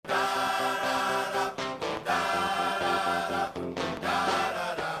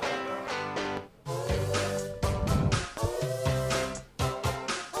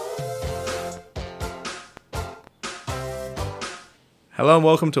Hello and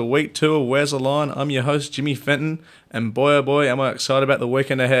welcome to week 2 of Where's the Line. I'm your host Jimmy Fenton, and boy oh boy am I excited about the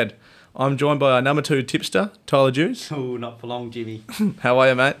weekend ahead. I'm joined by our number 2 tipster, Tyler Dews. Oh, not for long, Jimmy. How are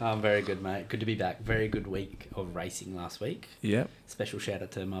you, mate? I'm very good, mate. Good to be back. Very good week of racing last week. Yeah. Special shout out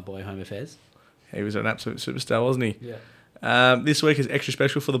to my boy Homer Fez. He was an absolute superstar, wasn't he? Yeah. This week is extra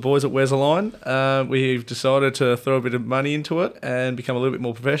special for the boys at Where's the Line. We've decided to throw a bit of money into it and become a little bit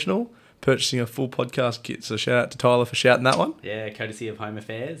more professional, purchasing a full podcast kit. So shout out to Tyler for shouting that one. Yeah, courtesy of Home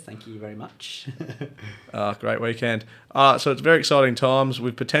Affairs. Thank you very much. Great weekend. So it's very exciting times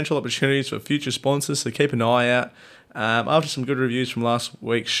with potential opportunities for future sponsors, so keep an eye out. After some good reviews from last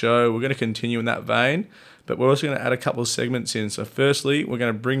week's show, we're going to continue in that vein, but we're also going to add a couple of segments in. So firstly, we're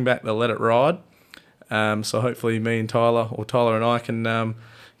going to bring back the Let It Ride. So hopefully me and Tyler, or Tyler and I, can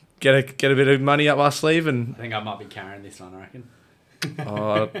get a bit of money up our sleeve. And I think I might be carrying this one, I reckon.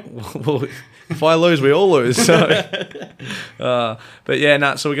 Well, if I lose, we all lose. So, but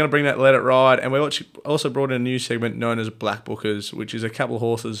yeah, so we're going to bring that Let It Ride, and we also brought in a new segment known as Black Bookers, which is a couple of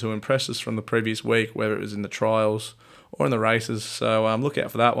horses who impressed us from the previous week, whether it was in the trials or in the races. So look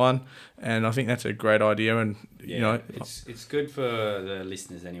out for that one, and I think that's a great idea. And yeah, it's good for the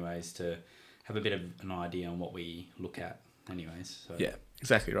listeners, anyways, to have a bit of an idea on what we look at, anyways. So. Yeah,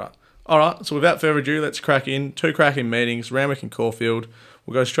 exactly right. All right, so without further ado, let's crack in. 2 cracking meetings, Randwick and Caulfield.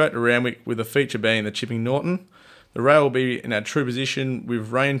 We'll go straight to Randwick with the feature being the Chipping Norton. The rail will be in our true position with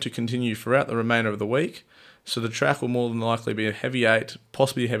rain to continue throughout the remainder of the week. So the track will more than likely be a heavy 8,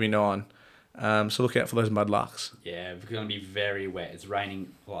 possibly a heavy 9. So look out for those mud larks. Yeah, it's going to be very wet. It's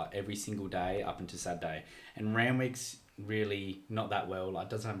raining every single day up until Saturday. And Randwick's really not that well.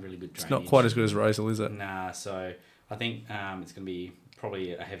 It doesn't have really good drainage. It's not quite as good as Rosal, is it? Nah, so I think it's going to be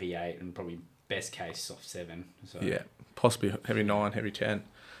probably a heavy 8 and probably best case soft 7. So. Yeah, possibly heavy 9, heavy 10.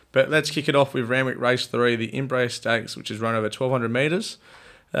 But let's kick it off with Randwick Race 3, the Embrace Stakes, which is run over 1,200 metres.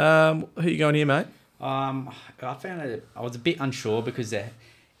 Who are you going here, mate? I found it. I was a bit unsure because there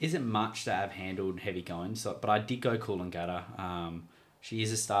isn't much that have handled heavy going. So, but I did go Coolangatta. She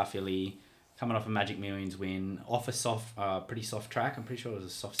is a star filly, coming off a Magic Millions win, off a pretty soft track. I'm pretty sure it was a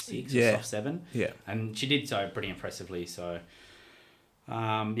soft 6 or soft 7. Yeah. And she did so pretty impressively. So,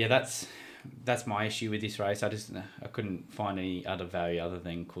 that's my issue with this race. I couldn't find any other value other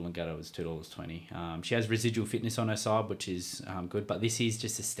than Coolangatta was $2.20. She has residual fitness on her side, which is good, but this is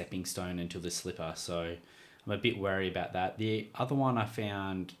just a stepping stone until the slipper, so I'm a bit worried about that. The other one I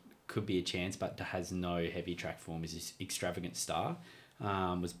found could be a chance, but has no heavy track form, is this Extravagant Star.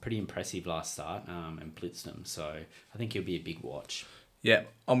 Was pretty impressive last start and blitzed them, so I think he'll be a big watch. Yeah,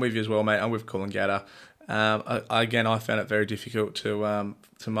 I'm with you as well, mate. I'm with Coolangatta. I found it very difficult to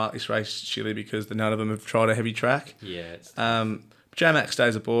mark this race, Chile, because none of them have tried a heavy track. Yeah. J-Max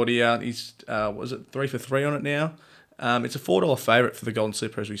stays aboard here. He's, 3 for 3 on it now? It's a $4 favourite for the Golden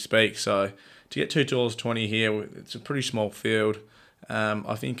Slipper as we speak, so to get $2.20 here, it's a pretty small field.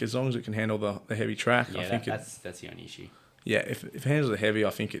 I think as long as it can handle the heavy track, yeah, I think that's the only issue. Yeah, if it handles the heavy, I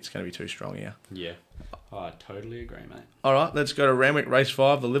think it's going to be too strong here. Yeah. I totally agree, mate. All right, let's go to Randwick Race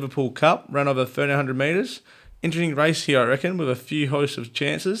 5, the Liverpool Cup, run over 1,300 metres. Interesting race here, I reckon, with a few hosts of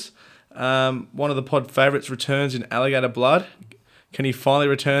chances. One of the pod favourites returns in Alligator Blood. Can he finally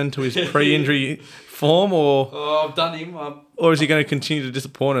return to his pre-injury form, or? Oh, I've done him. Or is he going to continue to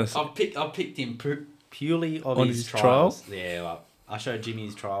disappoint us? I've picked him purely on his trials. Yeah, I showed Jimmy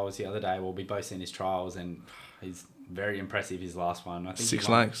his trials the other day. Well, we both seen his trials, and he's very impressive, his last one. I think 6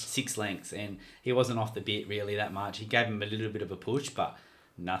 lengths. 6 lengths, and he wasn't off the bit really that much. He gave him a little bit of a push, but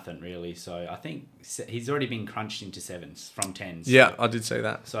nothing really. So I think he's already been crunched into 7s from 10s. Yeah, I did see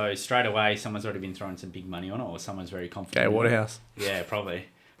that. So straight away, someone's already been throwing some big money on it, or someone's very confident. Okay, Waterhouse. Yeah, probably.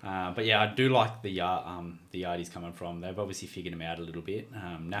 But yeah, I do like the yard he's coming from. They've obviously figured him out a little bit.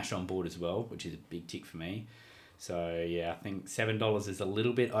 Nash on board as well, which is a big tick for me. So, yeah, I think $7 is a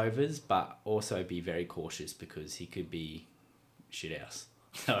little bit overs, but also be very cautious because he could be shithouse.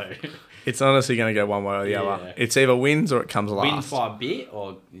 So it's honestly going to go one way or the other. It's either wins or it comes last. Wins by a bit,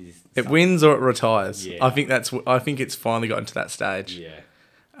 or it wins or it retires. Yeah. I think it's finally gotten to that stage. Yeah.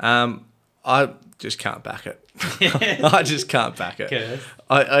 I just can't back it. I just can't back it.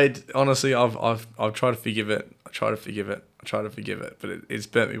 I honestly, I've tried to forgive it. I try to forgive it, but it's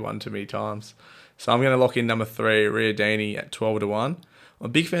burnt me one too many times. So I'm going to lock in number 3, Riadini at 12-1. I'm a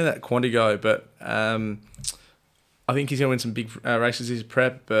big fan of that Quantigo, but I think he's going to win some big races his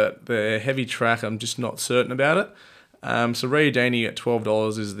prep, but the heavy track, I'm just not certain about it. So Riadini at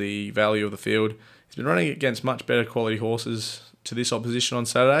 $12 is the value of the field. He's been running against much better quality horses to this opposition on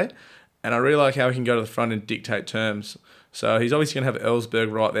Saturday, and I really like how he can go to the front and dictate terms. So he's obviously going to have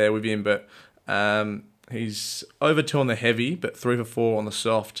Ellsberg right there with him, but He's over 2 on the heavy, but 3 for 4 on the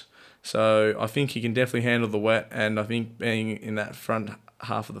soft. So I think he can definitely handle the wet, and I think being in that front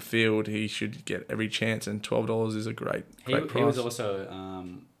half of the field, he should get every chance, and $12 is a great price. He was also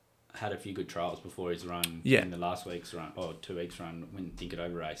had a few good trials before his run in the last week's run, or 2 weeks run, when Think It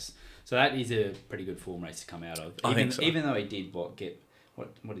Over race. So that is a pretty good form race to come out of. I think so. Even though he did what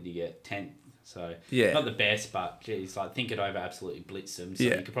did he get? 10th. So not the best, but geez, like Think It Over absolutely blitzed him. So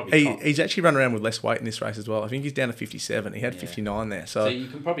you could probably he's actually run around with less weight in this race as well. I think he's down to 57. He had 59 there. So you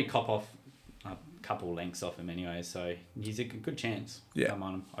can probably cop off a couple lengths off him anyway. So he's a good chance. Come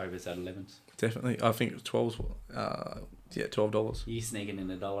on, overs at 11s. Definitely. I think 12's $12. You sneaking in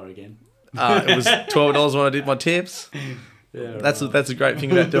 $1 again? It was $12 when I did my tips. Yeah, that's a great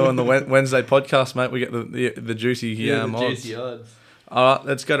thing about doing the Wednesday podcast, mate. We get the juicy odds. Juicy odds. All right,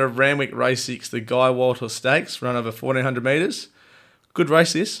 let's go to Randwick Race 6, the Guy Walter Stakes, run over 1,400 metres. Good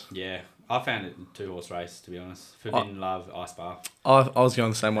race, this. Yeah, I found it a 2-horse race, to be honest. Forbidden Love, Ice Bath. I was going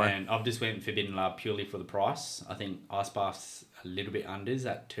the same way. And I've just went Forbidden Love purely for the price. I think Ice Bath's a little bit unders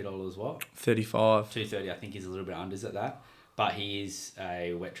at $2 what? 35. $2.30, I think he's a little bit unders at that. But he is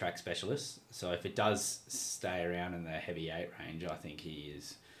a wet track specialist. So if it does stay around in the heavy 8 range, I think he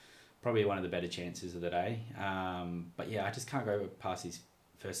is probably one of the better chances of the day. But yeah, I just can't go past his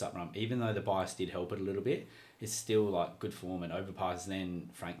first up run. Even though the bias did help it a little bit, it's still like good form and overpasses, then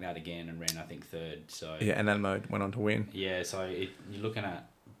franked that again and ran, I think, 3rd. So yeah, and then Mode went on to win. Yeah, so you're looking at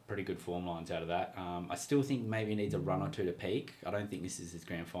pretty good form lines out of that. I still think maybe he needs a run or two to peak. I don't think this is his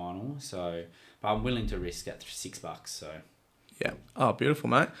grand final. So, but I'm willing to risk at $6. So yeah. Oh, beautiful,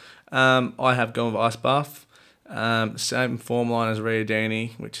 mate. I have gone with Ice Bath. Same form line as Rhea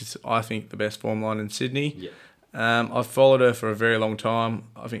Danny, which is, I think, the best form line in Sydney. Yeah. I've followed her for a very long time.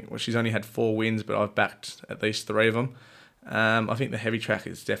 I think she's only had 4 wins, but I've backed at least 3 of them. I think the heavy track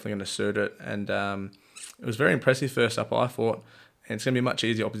is definitely going to suit it, and it was very impressive first up, I thought, and it's going to be much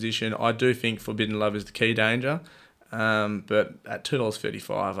easier opposition. I do think Forbidden Love is the key danger, but at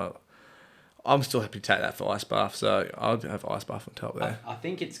 $2.35, I'm still happy to take that for Ice Bath, so I'll have Ice Bath on top there. I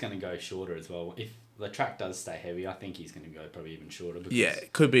think it's going to go shorter as well. If the track does stay heavy, I think he's going to go probably even shorter. Yeah,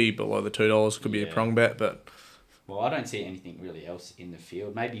 it could be below the $2, could be a prong bet, but... Well, I don't see anything really else in the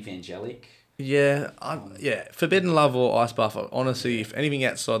field. Maybe Vangelic. Yeah, Forbidden Love or Ice Bath, honestly, if anything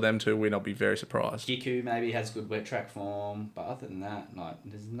outside them two win, I'll be very surprised. Giku maybe has good wet track form, but other than that, like,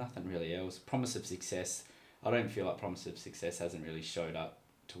 there's nothing really else. Promise of Success, I don't feel like Promise of Success hasn't really showed up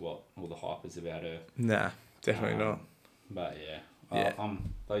to what all the hype is about her. Nah, definitely not. But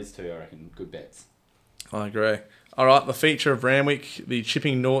those two, I reckon, good bets. I agree. All right, the feature of Randwick, the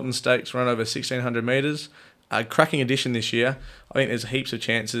Chipping Norton Stakes run over 1,600 metres. A cracking edition this year. I think there's heaps of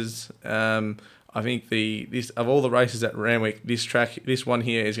chances. I think of all the races at Randwick, this one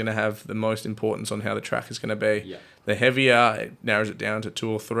here is going to have the most importance on how the track is going to be. Yeah. The heavier, it narrows it down to 2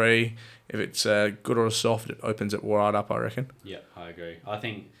 or 3. If it's good or soft, it opens it wide up, I reckon. Yeah, I agree. I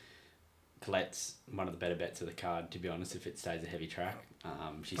think Colette's one of the better bets of the card, to be honest, if it stays a heavy track.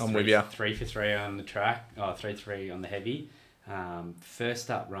 I'm with you. 3 for 3 on the track, 3-3 on the heavy. First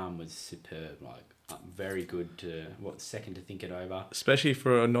up run was superb, very good second to Think It Over. Especially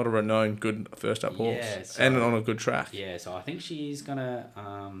for not a renowned good first up horse and on a good track. Yeah, so I think she's going to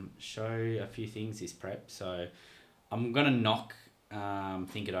show a few things this prep. So I'm going to knock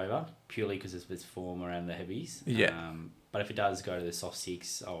Think It Over purely because of its form around the heavies. Yeah. But if it does go to the soft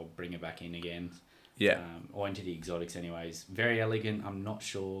 6, I'll bring it back in again. Yeah. Or into the exotics anyways. Very elegant, I'm not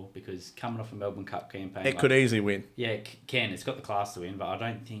sure, because coming off a Melbourne Cup campaign... It could easily win. Yeah, it can. It's got the class to win, but I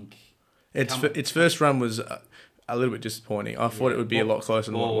don't think... Its first run was a little bit disappointing. I thought it would be a lot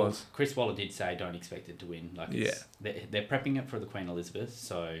closer than what it was. Chris Waller did say don't expect it to win. They're prepping it for the Queen Elizabeth,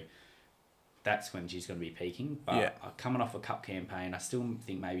 so that's when she's going to be peaking. But coming off a cup campaign, I still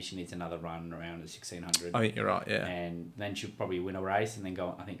think maybe she needs another run around the 1,600. I think you're right, yeah. And then she'll probably win a race and then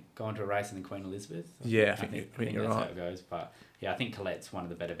go into a race and then Queen Elizabeth. I think you're that's right. how it goes. But yeah, I think Colette's one of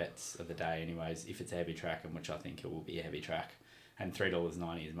the better bets of the day anyways, if it's a heavy track, and which I think it will be a heavy track. And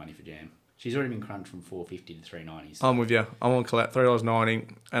 $3.90 is money for jam. She's already been crunched from $4.50 to $3.90. So. I'm with you. I'm on Colette,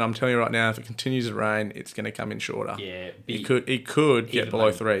 $3.90, and I'm telling you right now, if it continues to rain, it's going to come in shorter. Yeah, it could get below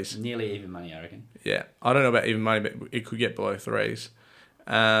money. 3s. Nearly even money, I reckon. Yeah, I don't know about even money, but it could get below 3s.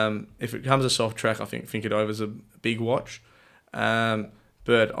 If it comes a soft track, I think It Over's a big watch.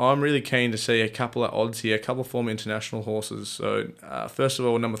 But I'm really keen to see a couple of odds here, a couple of former international horses. So first of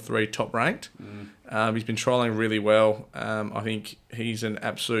all, number 3, Top Ranked. He's been trialling really well. I think he's an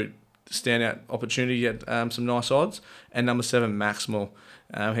absolute standout opportunity at some nice odds. And number 7, Maximal.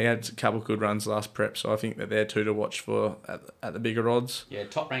 He had a couple of good runs last prep, so I think that they're two to watch for at the bigger odds. Yeah,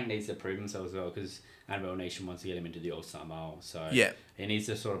 Top Rank needs to prove himself as well, because Annabelle Nation wants to get him into the All-Star Mile. So Yeah. he needs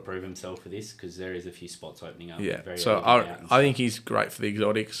to sort of prove himself for this because there is a few spots opening up. Yeah. Very So early out and I think he's great for the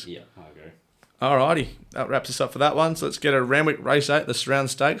exotics. yeah, I agree. Alrighty, that wraps us up for that one. So let's get a Randwick Race 8, the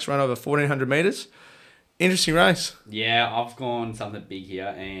Surround Stakes, run over 1,400 metres. Interesting race. Yeah, I've gone something big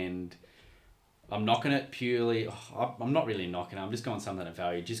here, and I'm knocking it purely. I'm not really knocking it. I'm just going something at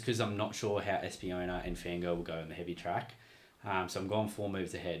value, just because I'm not sure how Espiona and Fangirl will go in the heavy track. So I'm going 4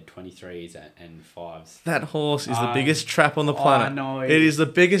 moves ahead, 23s and 5s. That horse is the biggest trap on the planet. I know. It is the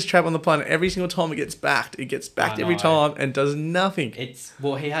biggest trap on the planet. Every single time it gets backed every time and does nothing.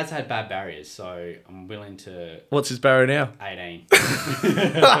 Well, he has had bad barriers, so I'm willing to. What's his barrier now? 18.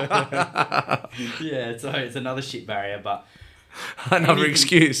 Yeah, so it's another shit barrier, but Another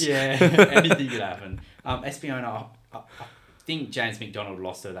excuse. Yeah, anything could happen. Espiona, I think James McDonald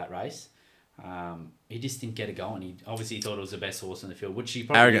lost her that race. He just didn't get it going. He obviously thought it was the best horse in the field, which she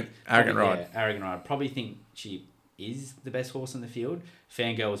probably... Arrogant ride. Yeah, arrogant ride. Probably think she is the best horse in the field.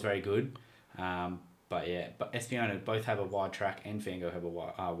 Fangirl was very good. But Espiona both have a wide track and Fangirl have a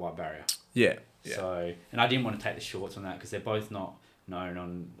wide barrier. Yeah. So, and I didn't want to take the shorts on that because they're both not known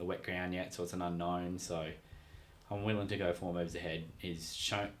on the wet ground yet, so it's an unknown. So I'm willing to go 4 moves ahead.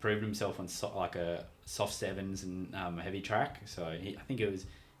 He's proved himself on like a soft sevens and a heavy track. So I think it was...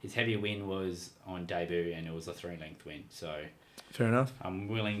 His heavy win was on debut and it was a 3-length win. So Fair enough. I'm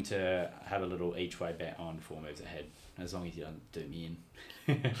willing to have a little each way bet on 4 moves ahead, as long as you don't do me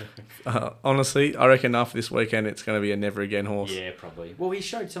in. Honestly, I reckon after this weekend it's going to be a never again horse. Yeah, probably. Well, he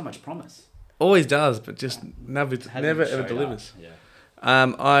showed so much promise. Always does, but just never ever delivers. Yeah.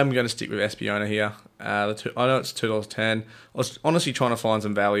 I'm going to stick with Espiona here. I know it's $2.10. I was honestly trying to find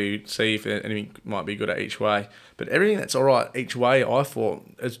some value, see if anything might be good at each way. But everything that's all right each way, I thought,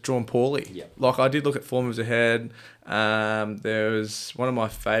 is drawn poorly. Yep. Like, I did look at 4 moves ahead. There was one of my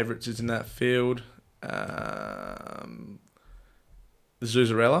favourites is in that field.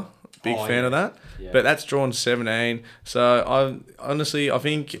 Zuzarella. Big fan of that. Yeah. But that's drawn 17. So, I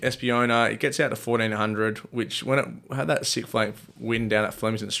think Espiona, it gets out to 1,400, which when it had that 6-flank win down at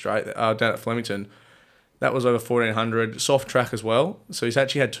Flemington that was over 1,400. Soft track as well. So, he's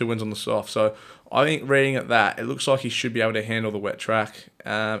actually had 2 wins on the soft. So, I think reading at that, it looks like he should be able to handle the wet track.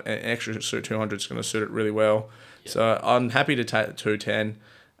 And extra suit 200 is going to suit it really well. Yeah. So, I'm happy to take the 210.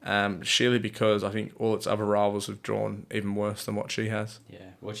 Sheely, because I think all its other rivals have drawn even worse than what she has. Yeah,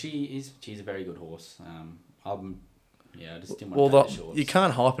 well, she's a very good horse. I just didn't want to take the shorts. You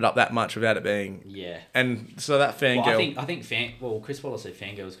can't hype it up that much without it being... Yeah. And so that Fangirl... I think Chris Waller said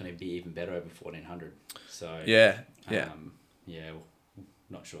Fangirl is going to be even better over 1,400. So... Yeah.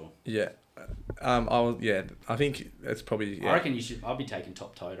 Not sure. Yeah. I think it's probably... Yeah. I reckon I'll be taking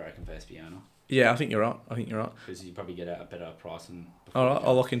top toed, I reckon, for Espiona. Yeah, I think you're right. Because you probably get a better price. All right,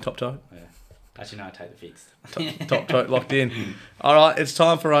 I'll lock in top toe. Yeah. Actually, no, I take the fixed. Top toe locked in. All right, it's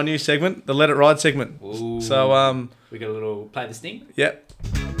time for our new segment, the Let It Ride segment. Ooh, so we got a little play the sting. Yep.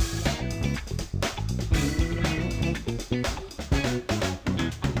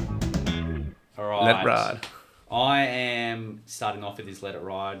 All right. Let It Ride. I am starting off with this Let It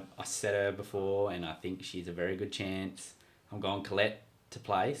Ride. I said her before, and I think she's a very good chance. I'm going Colette to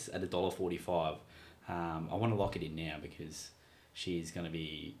place at $1.45. I want to lock it in now because she's going to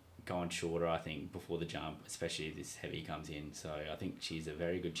be going shorter, I think, before the jump, especially if this heavy comes in. So I think she's a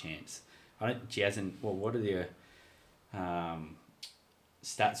very good chance. She hasn't... Well, what are the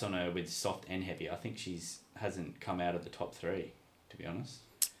stats on her with soft and heavy? I think hasn't come out of the top 3, to be honest.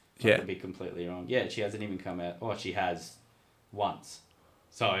 I could be completely wrong. Yeah, she hasn't even come out... Oh, she has once.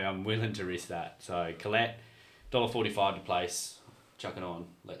 So I'm willing to risk that. So Colette, $1.45 to place. Chuck it on.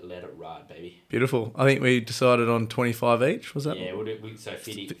 Let it ride, baby. Beautiful. I think we decided on 25 each. Was that? Yeah, so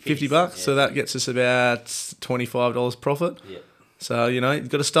 50 bucks. Yeah. So that gets us about $25 profit. Yeah. So, you've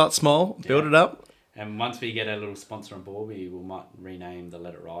got to start small, build it up. And once we get a little sponsor on board, we might rename the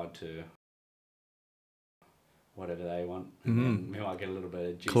Let It Ride to whatever they want. And we might get a little bit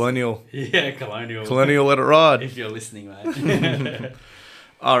of juice. Colonial. Yeah, Colonial. Colonial Let It Ride. If you're listening, mate.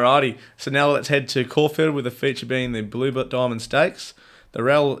 Alrighty, so now let's head to Caulfield with the feature being the Bluebird Diamond Stakes. The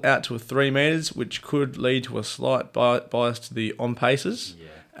rail out to 3 metres, which could lead to a slight bias to the on-paces,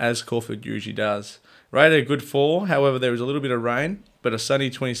 as Caulfield usually does. Rated a good 4, however there is a little bit of rain, but a sunny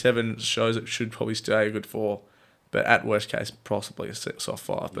 27 shows it should probably stay a good 4. But at worst case, possibly a soft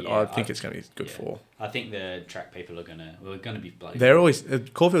 5. But I think it's going to be a good 4. I think the track people are going to be bloody. They're always...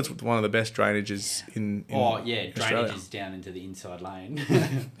 Caulfield's one of the best drainages in drainages down into the inside lane.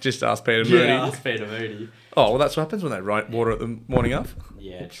 Just ask Peter Moody. Yeah, ask Peter Moody. Oh, well, that's what happens when they water at the morning of.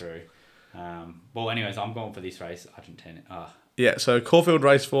 Yeah, true. Well, anyways, I'm going for this race, Yeah, so Caulfield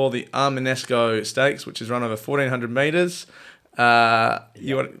race 4, the Arminesco Stakes, which is run over 1,400 metres. May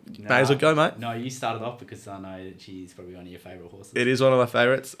as well go, mate. No, you started off because I know that she's probably one of your favourite horses. It is one of my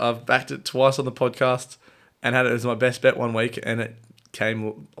favourites. I've backed it twice on the podcast and had it as my best bet one week, and it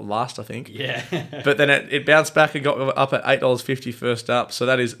came last, I think. Yeah. But then it bounced back and got up at $8.50 first up. So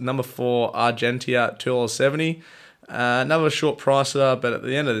that is number 4, Argentia, $2.70. Another short pricer, but at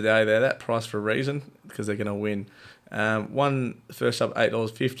the end of the day, they're that price for a reason because they're going to win. One first up,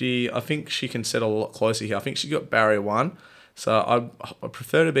 $8.50. I think she can settle a lot closer here. I think she's got barrier 1. So I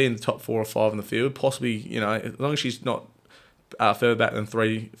prefer to be in the top 4 or 5 in the field. Possibly, as long as she's not further back than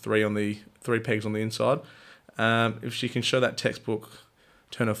three pegs on the inside. If she can show that textbook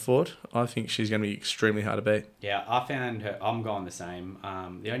turn of foot, I think she's going to be extremely hard to beat. Yeah, I found her. I'm going the same.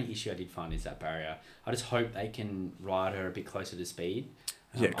 The only issue I did find is that barrier. I just hope they can ride her a bit closer to speed.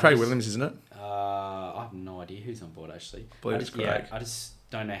 Craig Williams, isn't it? I have no idea who's on board actually. I believe it's Craig. I just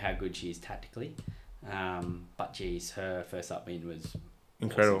don't know how good she is tactically. But geez, her first up win was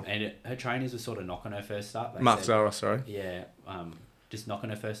incredible, awesome. And her trainers were sort of knocking her first up. Mark Zara, sorry. Yeah, just knocking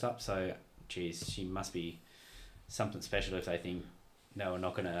her first up. So, geez, she must be something special if they think they were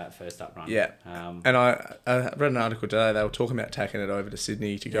knocking her that first up run. Yeah, and I read an article today. They were talking about taking it over to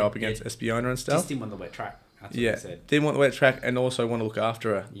Sydney to go up against Espiona and stuff. Just didn't want the wet track. That's what they said. Didn't want the wet track and also want to look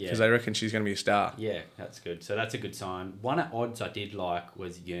after her because they reckon she's going to be a star. Yeah, that's good. So that's a good sign. One at odds I did like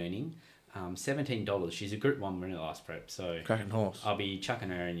was Yearning. $17. She's a Group 1 winner last prep, so cracking horse. I'll be chucking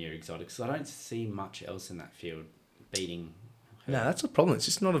her in your exotics. I don't see much else in that field beating her. No, that's a problem. It's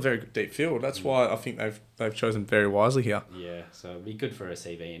just not a very good deep field. That's why I think they've chosen very wisely here. Yeah, so it'll be good for a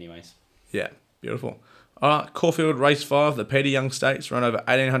CV anyways. Yeah, beautiful. All right, Caulfield Race 5, the Peter Young Stakes, run over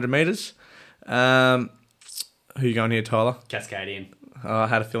 1,800 metres. Who are you going here, Tyler? Cascadian. I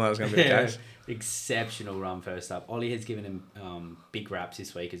had a feeling that was going to be the case. Exceptional run first up. Ollie has given him big raps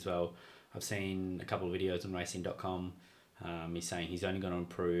this week as well. I've seen a couple of videos on racing.com. He's saying he's only going to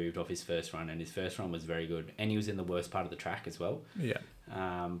improve off his first run, and his first run was very good. And he was in the worst part of the track as well. Yeah.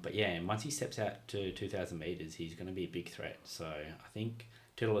 But yeah, and once he steps out to 2,000 metres, he's going to be a big threat. So I think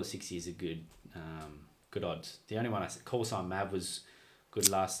 $2.60 is a good odds. The only one I said, Call Sign Mav was good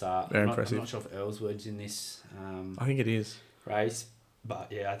last start. Very impressive. I'm not sure if Earlswood's in this I think it is. race.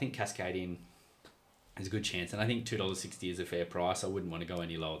 But yeah, I think Cascadian has a good chance, and I think $2.60 is a fair price. I wouldn't want to go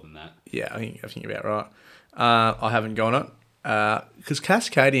any lower than that. Yeah, I think you're about right. I haven't gone it because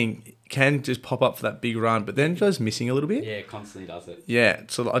Cascading can just pop up for that big run, but then goes missing a little bit. Yeah, constantly does it. Yeah,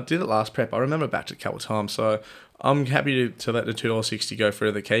 so I did it last prep. I remember backed it a couple of times, so I'm happy to let the $2.60 go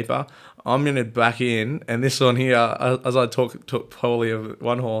for the keeper. I'm going to back in, and this one here, as I took poorly of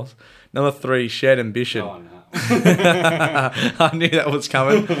one horse, number 3, Shared Ambition. Oh, no. I knew that was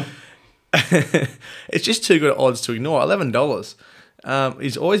coming. It's just too good odds to ignore. $11.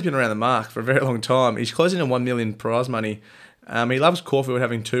 He's always been around the mark for a very long time. He's closing in $1 million prize money. He loves Caulfield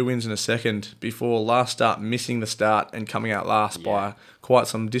having 2 wins in a second before last start missing the start and coming out last by quite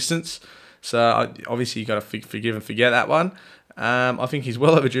some distance. So obviously you got to forgive and forget that one. I think he's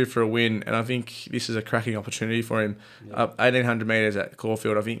well overdue for a win, and I think this is a cracking opportunity for him. Up 1,800 metres at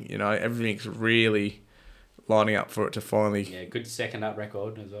Caulfield, I think everything's really lining up for it to finally. Yeah, good second up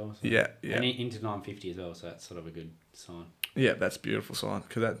record as well. So. Yeah. And into 950 as well, so that's sort of a good sign. Yeah, that's a beautiful sign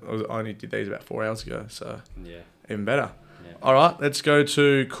because I only did these about 4 hours ago, so even better. Yeah. All right, let's go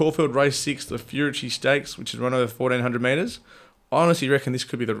to Caulfield Race 6, the Furici Stakes, which is run over 1,400 metres. I honestly reckon this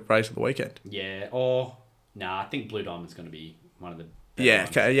could be the race of the weekend. Yeah, I think Blue Diamond's going to we one of the Yeah,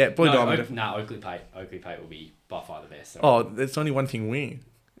 ones. okay, yeah, Blue Diamond. Oakley Pate will be by far the best. Oh, there's only one thing winning.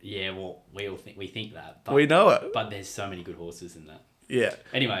 Yeah, well, we think that. But, We know it. But there's so many good horses in that. Yeah.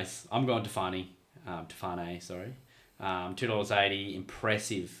 Anyways, I'm going Tefane, sorry. $2.80,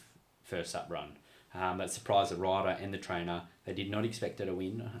 impressive first up run. That surprised the rider and the trainer. They did not expect her to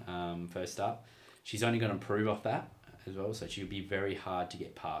win first up. She's only going to improve off that as well, so she'll be very hard to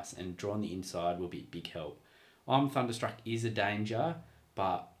get past, and drawing the inside will be a big help. Thunderstruck is a danger,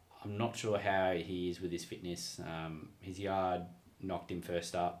 but I'm not sure how he is with his fitness. His yard knocked him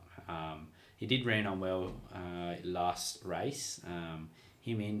first up. He did ran on well last race.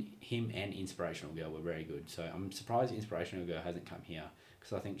 Him and Inspirational Girl were very good. So I'm surprised Inspirational Girl hasn't come here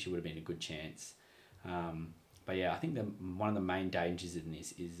because I think she would have been a good chance. But yeah, I think one of the main dangers in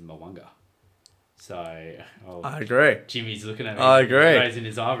this is Mwanga. So I agree. Jimmy's looking at me. I agree. Raising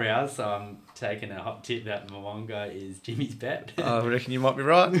his eyebrows. So I'm taking a hot tip that Mwanga is Jimmy's bet. I reckon you might be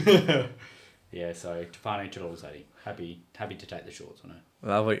right. Yeah, so Tefane $2.80. Happy to take the shorts on it.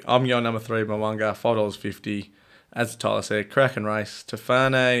 Lovely. I'm going number 3, Mwanga, $5.50. As Tyler said, cracking race.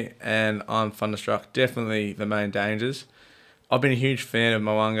 Tefane and I'm Thunderstruck, definitely the main dangers. I've been a huge fan of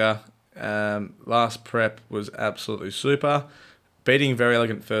Mwanga. Last prep was absolutely super. Beating Very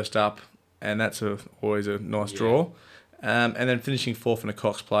Elegant first up, and that's always a nice draw. And then finishing fourth in a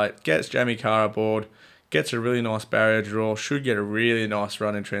Cox Plate. Gets Jamie Carr aboard. Gets a really nice barrier draw. Should get a really nice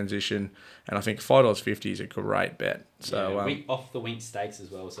run in transition. And I think $5.50 is a great bet. So off the Wink Stakes as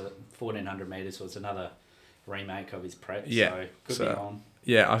well. So 1,400 metres. So it's another remake of his prep. Yeah. So good be on.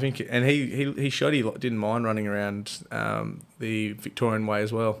 Yeah, I think, and he showed he didn't mind running around the Victorian way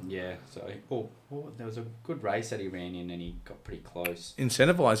as well. Yeah, so there was a good race that he ran in, and he got pretty close.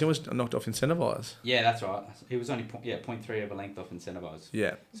 Incentivise, he was knocked off Incentivise. Yeah, that's right. He was only 0.3 of a length off Incentivise.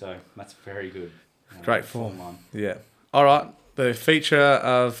 Yeah, so that's very good. Great form. Yeah. All right, the feature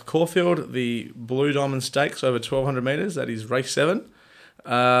of Caulfield, the Blue Diamond Stakes over 1,200 metres. That is race 7.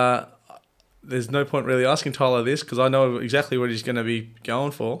 There's no point really asking Tyler this because I know exactly what he's going to be going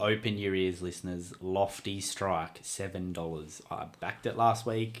for. Open your ears, listeners. Lofty Strike, $7. I backed it last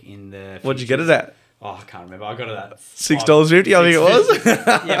week in the... What did you get it at? Oh, I can't remember. I got it at... $6.50, I think it was.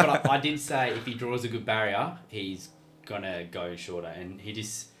 Yeah, but I did say if he draws a good barrier, he's going to go shorter. And he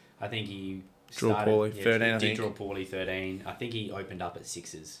just... I think he drew poorly, 13, I think. Draw poorly, 13. I think he opened up at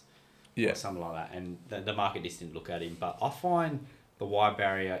 6s. Yeah. Or something like that. And the market just didn't look at him. But I find... the wide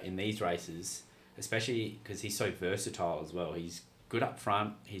barrier in these races, especially because he's so versatile as well. He's good up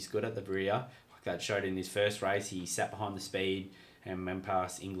front. He's good at the rear. Like that showed in his first race. He sat behind the speed and went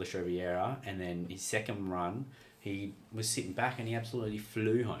past English Riviera. And then his second run, he was sitting back and he absolutely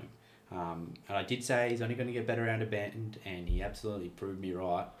flew home. And I did say he's only going to get better around a bend, and he absolutely proved me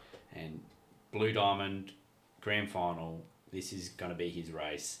right. And Blue Diamond, grand final, this is going to be his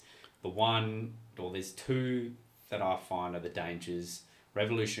race. There's two that I find are the dangers.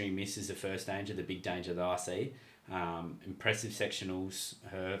 Revolutionary Miss is the first danger, the big danger that I see. Impressive sectionals.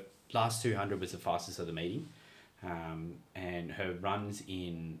 Her last 200 was the fastest of the meeting. And her runs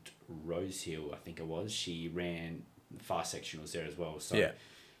in Rosehill, I think it was, she ran fast sectionals there as well. So yeah.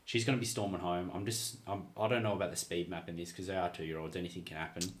 She's going to be storming home. I don't know about the speed map in this because they are 2-year-olds. Anything can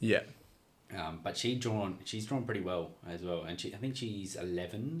happen. Yeah. But she's drawn pretty well as well, and I think she's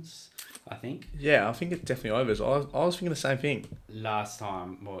 11s. I think. Yeah, I think it's definitely overs. I was thinking the same thing. Last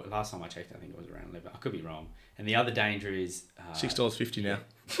time I checked, I think it was around 11. I could be wrong. And the other danger is $6.50 now.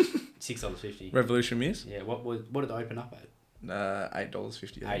 $6.50. Revolution Miss. Yeah. What did they open up at?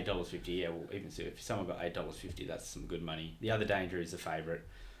 $8.50. $8.50. Yeah. Well, even so, if someone got $8.50, that's some good money. The other danger is the favourite.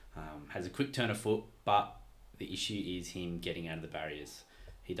 Has a quick turn of foot, but the issue is him getting out of the barriers.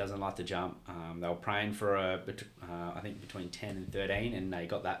 He doesn't like to jump. They were praying for I think between 10 and 13, and they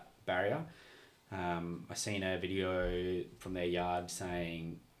got that barrier. I seen a video from their yard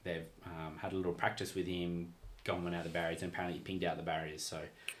saying they've had a little practice with him going out the barriers, and apparently he pinged out the barriers. So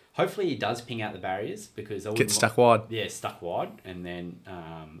hopefully he does ping out the barriers because I get stuck wide. Yeah, stuck wide, and then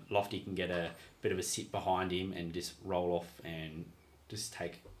Lofty can get a bit of a sit behind him and just roll off and just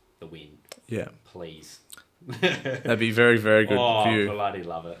take the win. Yeah, please. That'd be very, very good for you. I bloody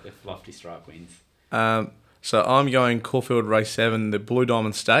love it if Lofty Strike wins. So I'm going Caulfield Race 7, the Blue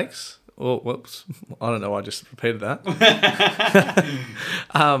Diamond Stakes. Oh, whoops. I don't know. I just repeated that.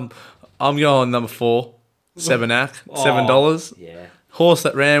 I'm going number 4, Sebenak, $7. Yeah. Horse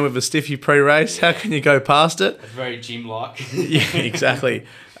that ran with a stiffy pre-race. Yeah. How can you go past it? It's very gym-like. Yeah, exactly.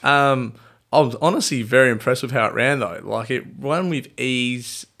 I was honestly very impressed with how it ran, though. Like, it ran with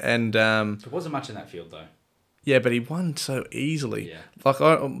ease and... There wasn't much in that field, though. Yeah, but he won so easily. Yeah. Like,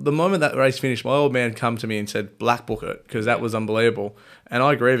 the moment that race finished, my old man come to me and said, black book it, because that was unbelievable. And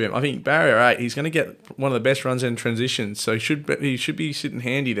I agree with him. I think barrier 8, he's going to get one of the best runs in transitions, so he should be sitting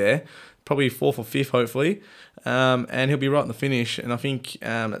handy there, probably 4th or 5th, hopefully. And he'll be right in the finish. And I think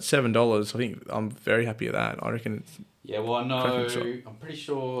at $7, I think I'm very happy with that. I reckon it's... Yeah, well, I know. I'm pretty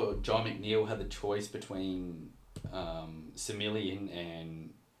sure John McNeil had the choice between Similian and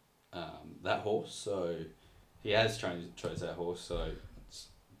that horse, so... He has chose that horse, so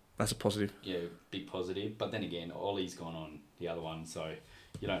that's a positive. Yeah, big positive. But then again, Ollie's gone on the other one, so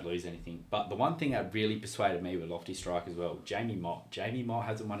you don't lose anything. But the one thing that really persuaded me with Lofty Strike as well, Jamie Mott. Jamie Mott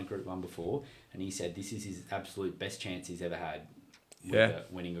hasn't won a Group 1 before, and he said this is his absolute best chance he's ever had with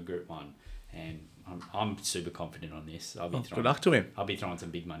winning a Group 1. And I'm super confident on this. Good luck to him. I'll be throwing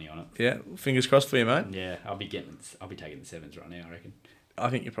some big money on it. Yeah, fingers crossed for you, mate. Yeah, I'll be taking the 7s right now, I reckon. I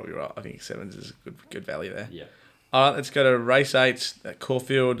think you're probably right. I think 7s is a good value there. Yeah. All right, let's go to race 8 at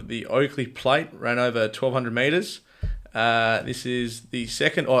Caulfield. The Oakley Plate ran over 1,200 metres. This is the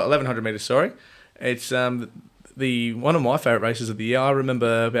second, or 1,100 metres, sorry. It's the one of my favourite races of the year. I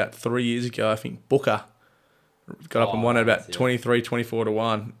remember about 3 years ago, I think Booker got up and won at about yeah. 23, 24 to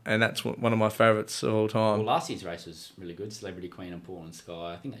 1, and that's one of my favourites of all time. Well, last year's race was really good. Celebrity Queen and Portland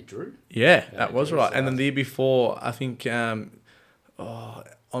Sky. I think they drew. Yeah, that was drew, right. so And then the year before, I think on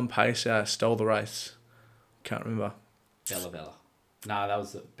pace stole the race. Can't remember. Bella. No, that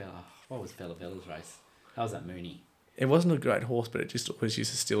was Bella. What was Bella's race? That was at Mooney. It wasn't a great horse, but it just always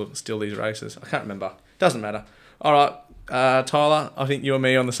used to steal these races. I can't remember. Doesn't matter. All right, Tyler, I think you and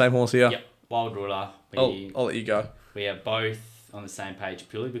me on the same horse here. Yep, Wild Ruler. I'll let you go. We are both on the same page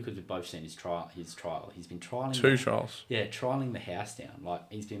purely because we've both seen his trial. He's been trialling. Two trials. Yeah, trialling the house down. Like,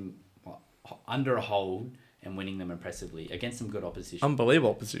 he's been under a hold and winning them impressively against some good opposition.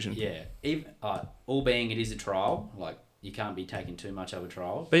 Unbelievable opposition. Yeah. Even, all being it is a trial, like, you can't be taking too much of a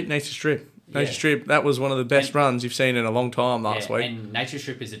trial. Beat Nature Strip. Nature Strip, that was one of the best runs you've seen in a long time last week. And Nature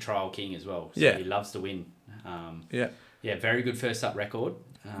Strip is a trial king as well. So he loves to win. Yeah, very good first up record.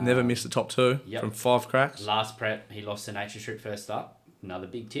 Never missed the top two from 5 cracks. Last prep, he lost to Nature Strip first up. Another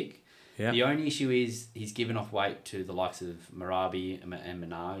big tick. Yeah. The only issue is he's given off weight to the likes of Marabi and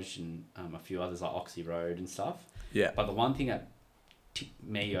Minaj and a few others like Oxy Road and stuff. Yeah. But the one thing that tipped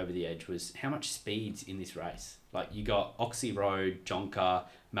me over the edge was how much speed's in this race. Like, you got Oxy Road, Jonker,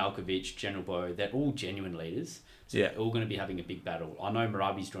 Malkovich, General Bow. They're all genuine leaders. So they're all going to be having a big battle. I know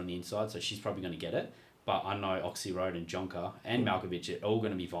Marabi's drawn the inside, so she's probably going to get it. But I know Oxy Road and Jonker and Malkovich are all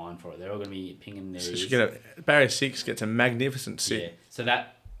going to be vying for it. They're all going to be pinging their ears. Barrier 6 gets a magnificent sit. Yeah, so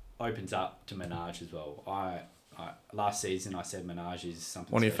that opens up to Minaj as well. Last season I said Minaj is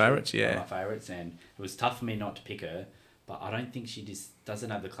something one of your favourites, yeah. One of my favourites, and it was tough for me not to pick her, but I don't think she just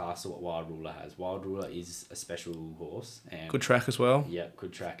doesn't have the class of what Wild Ruler has. Wild Ruler is a special horse. And good track as well. Yeah,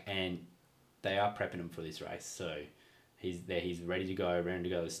 good track. And they are prepping him for this race, so he's ready to go, ready to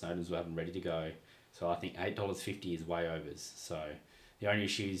go. The Snowdens will have him ready to go. So I think $8.50 is way overs. So the only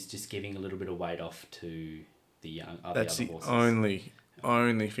issue is just giving a little bit of weight off to the other horses. That's the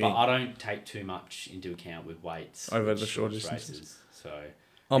only thing. But I don't take too much into account with weights over the short distances. Races, so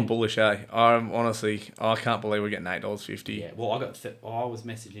I'm bullish, eh? I can't believe we're getting $8.50. Yeah, well, I was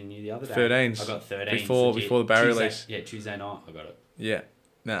messaging you the other day. 13s. I got 13s before the barrier release. Yeah, Tuesday night I got it. Yeah,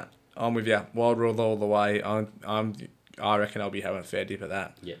 nah, I'm with you. Wild Ruler all the way. I reckon I'll be having a fair dip at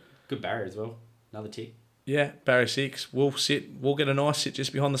that. Yeah, good barrier as well. Another tick. Yeah, barrier 6. We'll get a nice sit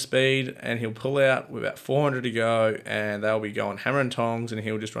just behind the speed, and he'll pull out with about 400 to go, and they'll be going hammer and tongs, and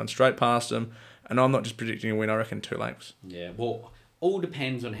he'll just run straight past them. And I'm not just predicting a win. I reckon 2 lengths. Yeah, well, all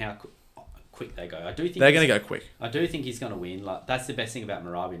depends on how quick they go. I do think they're going to go quick. I do think he's going to win. Like, that's the best thing about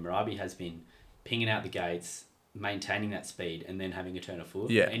Marabi. Marabi has been pinging out the gates, maintaining that speed, and then having a turn of foot.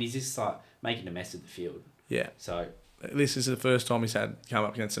 Yeah, and he's just like making a mess of the field. Yeah. So this is the first time he's had come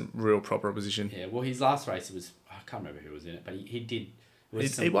up against some real proper opposition. Yeah, well, his last race was, I can't remember who was in it, but he did.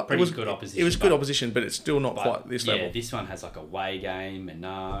 It was good opposition. It was good opposition, but it's still not quite this level. Yeah, this one has like a Way Game,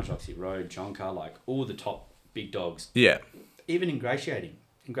 Minaj, Oxy Road, Jonker, like all the top big dogs. Yeah. Even Ingratiating.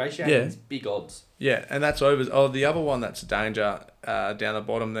 Ingratiating is big odds. Yeah, and that's over. Oh, the other one that's a danger down the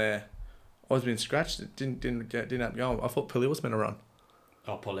bottom there. I was being scratched. It didn't have going. I thought Pili was meant to run.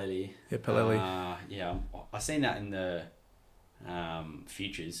 Oh, Polelli. Yeah, Polelli. Yeah, I seen that in the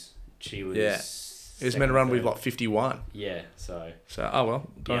futures. She was. Yeah. It was meant to run with like 51. Yeah, so. Oh well,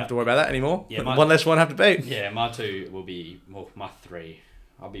 don't have to worry about that anymore. Yeah, one less one have to beat. Yeah, my 2 will be my 3.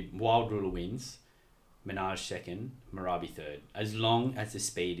 I'll be Wild Ruler wins, Minaj 2nd, Marabi 3rd. As long as the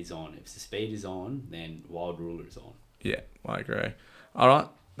speed is on. If the speed is on, then Wild Ruler is on. Yeah, I agree. All right,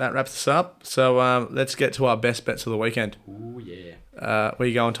 that wraps us up. So let's get to our best bets of the weekend. Ooh, yeah. Where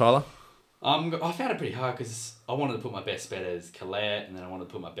you going, Tyler? I found it pretty hard because I wanted to put my best bet as Colette, and then I wanted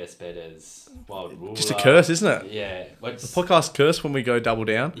to put my best bet as Wild Ruler. Just a curse, isn't it? Yeah. The podcast curse when we go double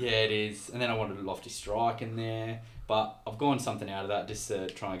down. Yeah, it is. And then I wanted a Lofty Strike in there. But I've gone something out of that just to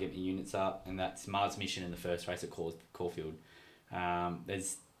try and get the units up, and that's Mars Mission in the first race at Caulfield.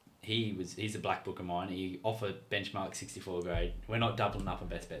 He's a black book of mine. He offered benchmark 64 grade. We're not doubling up on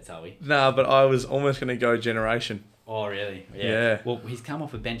best bets, are we? No, but I was almost going to go Generation. Oh, really? Yeah. Well, he's come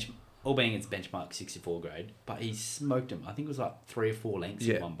off a all being it's benchmark 64 grade, but he smoked him. I think it was like 3 or 4 lengths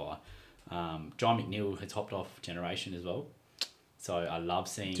he won by. John McNeil has hopped off Generation as well. So I love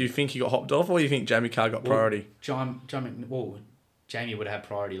seeing... Do you think he got hopped off, or you think Jamie Carr got priority? Jamie would have had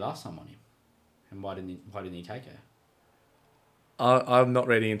priority last time on him. And why didn't he take her? I'm not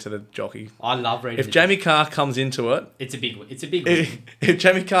reading into the jockey. I love reading. If Jamie Carr comes into it, it's a big win. If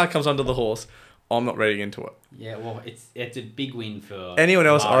Jamie Carr comes onto the horse, I'm not reading into it. Yeah, well, it's a big win for anyone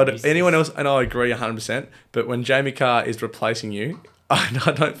else. And I agree 100%. But when Jamie Carr is replacing you,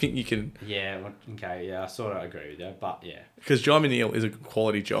 I don't think you can. Yeah, okay, yeah, I sort of agree with you, but yeah. Because Jamie Neal is a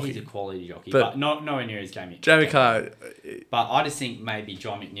quality jockey. He's a quality jockey, but nowhere near as Jamie. Jamie Carr. But I just think maybe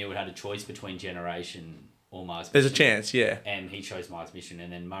John McNeil had a choice between Generation or Mars Mission. There's a chance, yeah. And he chose Mars Mission,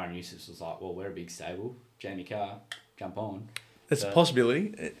 and then Murray Eustace was like, well, we're a big stable. Jamie Carr, jump on. It's a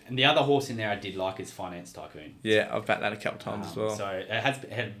possibility. And the other horse in there I did like is Finance Tycoon. Yeah, I've backed that a couple times as well. So it had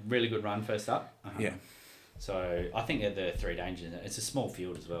a really good run first up. Yeah. So I think they're the three dangers. It's a small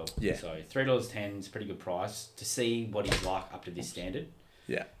field as well. Yeah. So $3.10 is a pretty good price to see what he's like up to this standard.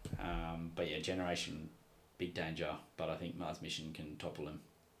 Yeah. But yeah, Generation, big danger. But I think Mars Mission can topple him.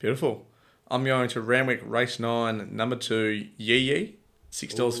 Beautiful. I'm going to Randwick Race 9, number 2, Yee Yee,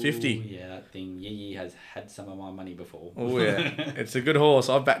 $6.50. Yeah, that thing. Yee Yee has had some of my money before. Oh yeah, it's a good horse.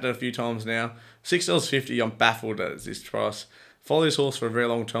 I've backed it a few times now. $6.50. I'm baffled at this price. Follow this horse for a very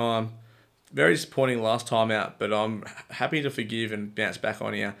long time. Very disappointing last time out, but I'm happy to forgive and bounce back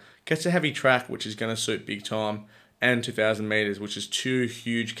on here. Gets a heavy track, which is going to suit big time, and 2,000 metres, which is 2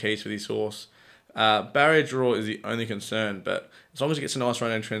 huge keys for this horse. Barrier draw is the only concern, but as long as it gets a nice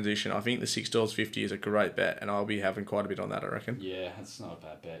run in transition, I think the $6.50 is a great bet, and I'll be having quite a bit on that, I reckon. Yeah, that's not a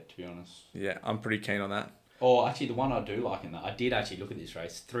bad bet, to be honest. Yeah, I'm pretty keen on that. Oh, actually, the one I do like in that, I did actually look at this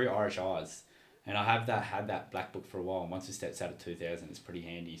race, 3 Irish Eyes, and I have had that black book for a while, and once it steps out at 2,000, it's pretty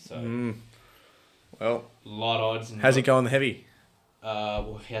handy, so... Well, a lot of odds. How's he going the heavy?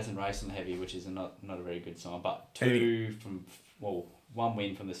 Well, he hasn't raced on the heavy, which is not a very good sign. But one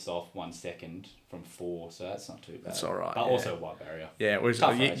win from the soft, 1 second from 4, so that's not too bad. That's all right. But also a wide barrier. Yeah,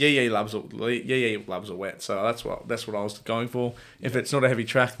 Yee loves a wet, so that's what I was going for. If it's not a heavy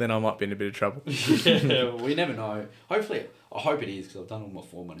track, then I might be in a bit of trouble. Yeah, we never know. Hopefully, I hope it is because I've done all my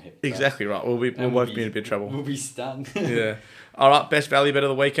form on heavy. Exactly right. We'll both be in a bit of trouble. We'll be stung. Yeah. All right. Best value bet of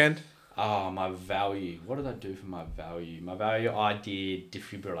the weekend. My value. What did I do for my value? My value, I did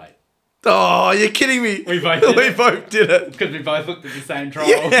defibrillate. Oh, you're kidding me. We both did it. Because we both looked at the same trial.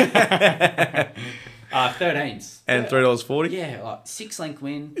 Yeah. 13s. And $3.40. Yeah, like 6-length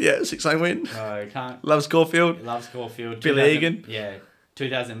win. Yeah, 6-lane win. No, can't. Loves Caulfield. Loves Caulfield. Billy Egan. Yeah,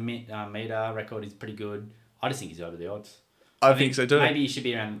 2,000 metre record is pretty good. I just think he's over the odds. I think so too. Maybe he should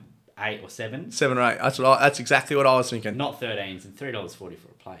be around 8 or 7. 7 or 8. That's exactly what I was thinking. Not 13s and $3.40 for a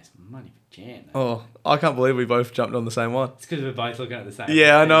place. Money for Jan. Oh, I can't believe we both jumped on the same one. It's because we're both looking at the same.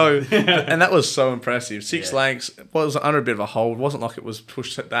 Yeah, I know. And that was so impressive. 6 lengths. Was under a bit of a hold. Wasn't like it was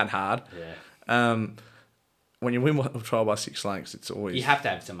pushed that hard. Yeah. When you win a trial by 6 lengths, it's always... You have to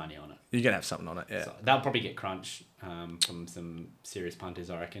have some money on it. You're going to have something on it, yeah. So they'll probably get crunched from some serious punters,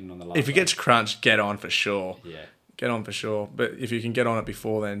 I reckon, on the last If it gets crunched, get on for sure. Yeah. Get on for sure. But if you can get on it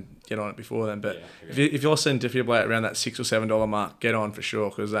before then, get on it before then. But yeah, if you're seeing defibrillate around that $6 or $7 mark, get on for sure,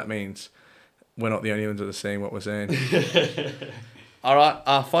 because that means we're not the only ones that are seeing what we're seeing. All right,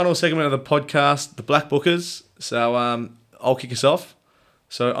 our final segment of the podcast, the Black Bookers. So I'll kick us off.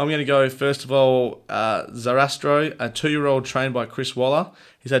 So I'm going to go, first of all, Zarastro, a 2-year-old trained by Chris Waller.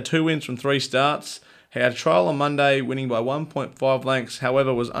 He's had 2 wins from 3 starts. He had a trial on Monday, winning by 1.5 lengths.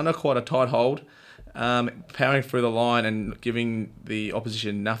 However, was under quite a tight hold, powering through the line and giving the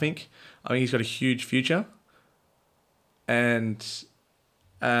opposition nothing. I think he's got a huge future. And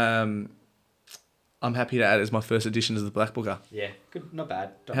I'm happy to add it as my first addition to the Black Booker. Yeah, good, not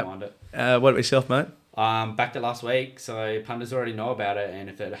bad. Don't mind it. What about yourself, mate? Backed it last week, so punters already know about it, and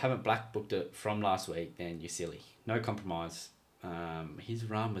if they haven't black booked it from last week, then you're silly. No compromise. His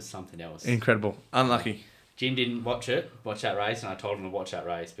run was something else. Incredible. Unlucky. Jim didn't watch that race, and I told him to watch that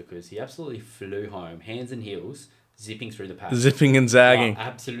race because he absolutely flew home, hands and heels, zipping through the pack. Zipping and zagging.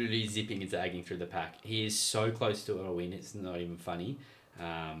 Absolutely zipping and zagging through the pack. He is so close to a win, it's not even funny.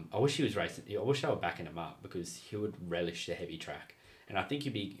 I wish he was racing. I wish they were backing him up because he would relish the heavy track. And I think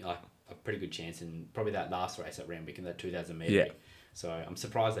he'd be like a pretty good chance in probably that last race at Randwick in that 2,000 metre. Yeah. So I'm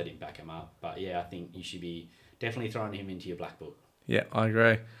surprised they didn't back him up. But yeah, I think you should be definitely throwing him into your black book. Yeah, I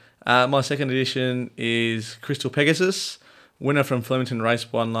agree. My second edition is Crystal Pegasus, winner from Flemington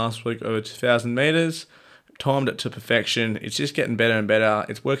Race 1 last week over 2,000 metres. Timed it to perfection. It's just getting better and better.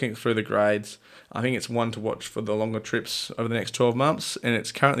 It's working through the grades. I think it's one to watch for the longer trips over the next 12 months, and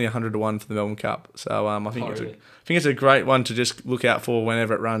it's currently 100-1 for the Melbourne Cup. So I think it's a great one to just look out for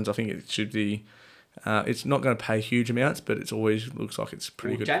whenever it runs. I think it should be. It's not going to pay huge amounts, but it always looks like it's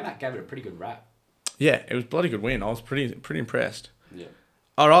pretty good. J-Mac gave it a pretty good rap. Yeah, it was a bloody good win. I was pretty impressed. Yeah.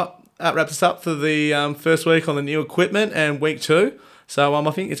 All right, that wraps us up for the first week on the new equipment and week 2. So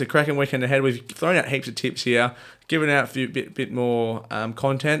I think it's a cracking weekend ahead. We've thrown out heaps of tips here, given out a few bit more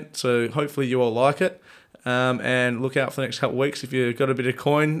content. So hopefully you all like it. And look out for the next couple of weeks if you've got a bit of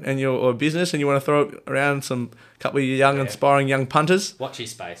coin and you're or a business and you want to throw around some couple of young, inspiring young punters. Watch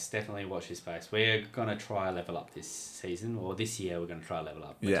his space. Definitely watch his space. We're going to try level up this season, or this year we're going to try level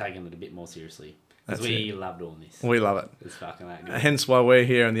up. We're taking it a bit more seriously. Because we love doing this. We love it. It's fucking that good. Hence why we're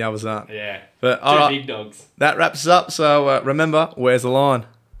here and the others aren't. Yeah. But Two big dogs. That wraps us up. So remember, where's the line?